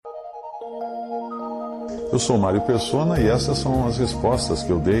Eu sou Mário Persona e essas são as respostas que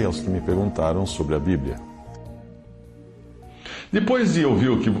eu dei aos que me perguntaram sobre a Bíblia. Depois de ouvir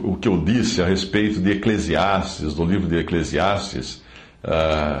o que eu disse a respeito de Eclesiastes, do livro de Eclesiastes,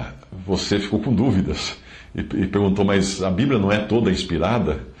 você ficou com dúvidas e perguntou, mas a Bíblia não é toda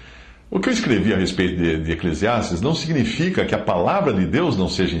inspirada? O que eu escrevi a respeito de Eclesiastes não significa que a palavra de Deus não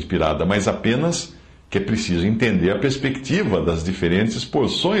seja inspirada, mas apenas que é preciso entender a perspectiva das diferentes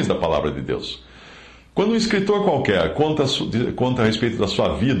porções da palavra de Deus. Quando um escritor qualquer conta a respeito da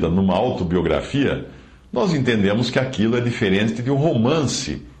sua vida numa autobiografia, nós entendemos que aquilo é diferente de um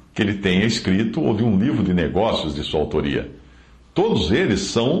romance que ele tenha escrito ou de um livro de negócios de sua autoria. Todos eles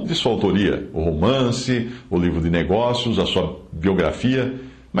são de sua autoria: o romance, o livro de negócios, a sua biografia,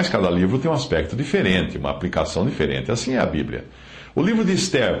 mas cada livro tem um aspecto diferente, uma aplicação diferente. Assim é a Bíblia. O livro de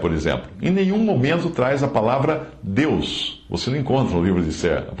Esther, por exemplo, em nenhum momento traz a palavra Deus. Você não encontra no livro de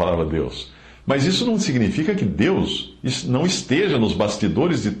Esther a palavra Deus. Mas isso não significa que Deus não esteja nos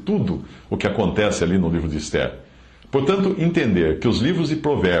bastidores de tudo o que acontece ali no livro de Esther. Portanto, entender que os livros de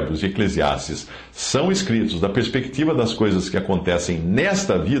Provérbios e Eclesiastes são escritos da perspectiva das coisas que acontecem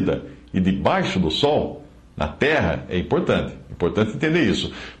nesta vida e debaixo do sol, na terra, é importante. É importante entender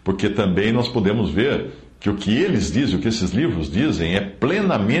isso, porque também nós podemos ver que o que eles dizem, o que esses livros dizem, é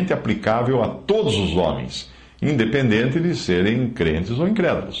plenamente aplicável a todos os homens, independente de serem crentes ou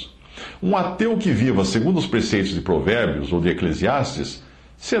incrédulos. Um ateu que viva segundo os preceitos de Provérbios ou de Eclesiastes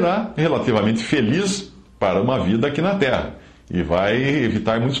será relativamente feliz para uma vida aqui na Terra e vai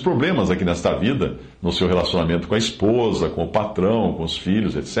evitar muitos problemas aqui nesta vida, no seu relacionamento com a esposa, com o patrão, com os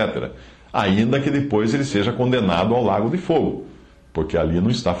filhos, etc. Ainda que depois ele seja condenado ao lago de fogo, porque ali não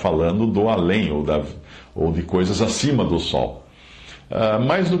está falando do além ou de coisas acima do sol.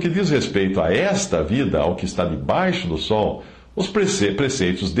 Mas no que diz respeito a esta vida, ao que está debaixo do sol, os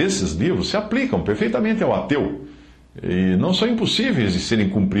preceitos desses livros se aplicam perfeitamente ao ateu e não são impossíveis de serem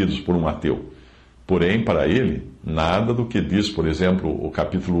cumpridos por um ateu. Porém, para ele, nada do que diz, por exemplo, o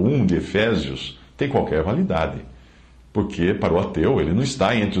capítulo 1 de Efésios tem qualquer validade. Porque, para o ateu, ele não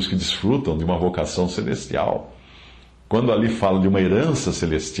está entre os que desfrutam de uma vocação celestial. Quando ali fala de uma herança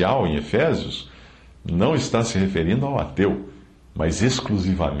celestial em Efésios, não está se referindo ao ateu, mas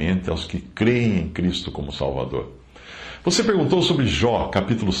exclusivamente aos que creem em Cristo como Salvador. Você perguntou sobre Jó,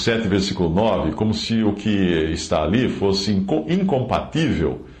 capítulo 7, versículo 9, como se o que está ali fosse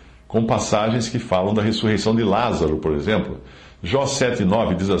incompatível com passagens que falam da ressurreição de Lázaro, por exemplo. Jó 7,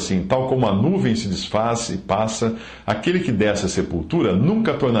 9 diz assim: tal como a nuvem se desfaz e passa, aquele que desce à sepultura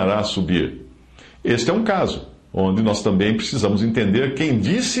nunca tornará a subir. Este é um caso, onde nós também precisamos entender quem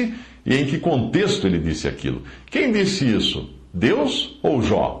disse e em que contexto ele disse aquilo. Quem disse isso? Deus ou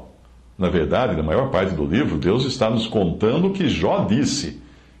Jó? Na verdade, na maior parte do livro, Deus está nos contando o que Jó disse,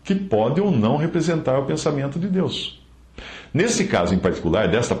 que pode ou não representar o pensamento de Deus. Nesse caso em particular,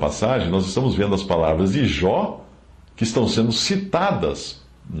 desta passagem, nós estamos vendo as palavras de Jó que estão sendo citadas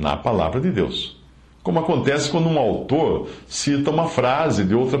na palavra de Deus. Como acontece quando um autor cita uma frase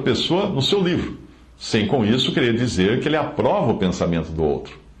de outra pessoa no seu livro, sem com isso querer dizer que ele aprova o pensamento do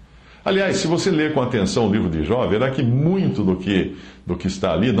outro. Aliás, se você ler com atenção o livro de Jó, verá que muito do que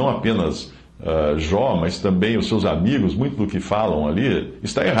está ali, não apenas Jó, mas também os seus amigos, muito do que falam ali,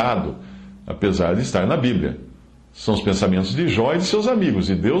 está errado, apesar de estar na Bíblia. São os pensamentos de Jó e de seus amigos,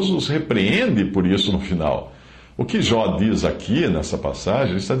 e Deus os repreende por isso no final. O que Jó diz aqui nessa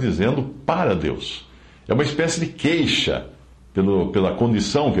passagem, ele está dizendo para Deus. É uma espécie de queixa pela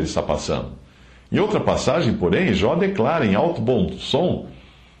condição que ele está passando. Em outra passagem, porém, Jó declara em alto bom som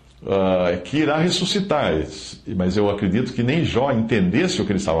que irá ressuscitar, mas eu acredito que nem Jó entendesse o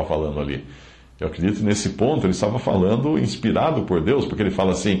que ele estava falando ali. Eu acredito que nesse ponto ele estava falando inspirado por Deus, porque ele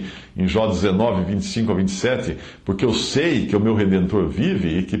fala assim, em Jó 19, 25 a 27, porque eu sei que o meu Redentor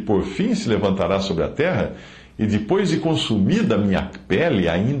vive e que por fim se levantará sobre a terra, e depois de consumida a minha pele,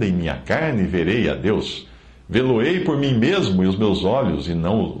 ainda em minha carne, verei a Deus. Vê-lo-ei por mim mesmo, e os meus olhos, e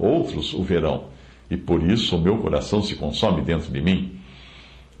não outros, o verão. E por isso o meu coração se consome dentro de mim.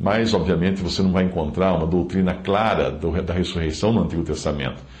 Mas, obviamente, você não vai encontrar uma doutrina clara da ressurreição no Antigo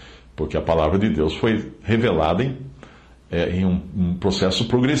Testamento, porque a palavra de Deus foi revelada em um processo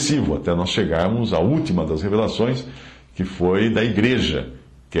progressivo, até nós chegarmos à última das revelações, que foi da igreja,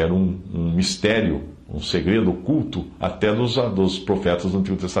 que era um mistério, um segredo oculto até dos profetas do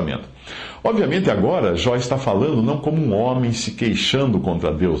Antigo Testamento. Obviamente, agora, Jó está falando não como um homem se queixando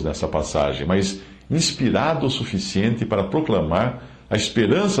contra Deus nessa passagem, mas inspirado o suficiente para proclamar a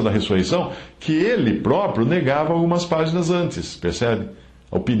esperança da ressurreição que ele próprio negava algumas páginas antes, percebe?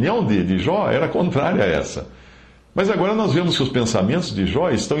 A opinião de Jó era contrária a essa. Mas agora nós vemos que os pensamentos de Jó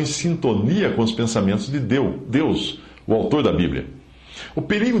estão em sintonia com os pensamentos de Deus, o autor da Bíblia. O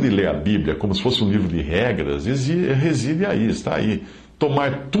perigo de ler a Bíblia como se fosse um livro de regras reside aí, está aí.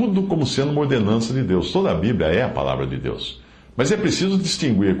 Tomar tudo como sendo uma ordenança de Deus. Toda a Bíblia é a palavra de Deus. Mas é preciso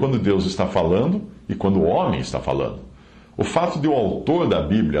distinguir quando Deus está falando e quando o homem está falando. O fato de o autor da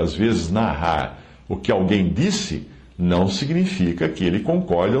Bíblia, às vezes, narrar o que alguém disse, não significa que ele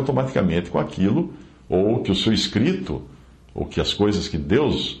concorde automaticamente com aquilo, ou que o seu escrito, ou que as coisas que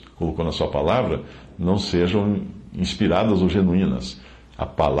Deus colocou na sua palavra, não sejam inspiradas ou genuínas. A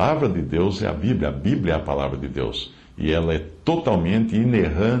palavra de Deus é a Bíblia é a palavra de Deus. E ela é totalmente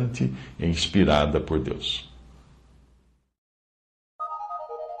inerrante e inspirada por Deus.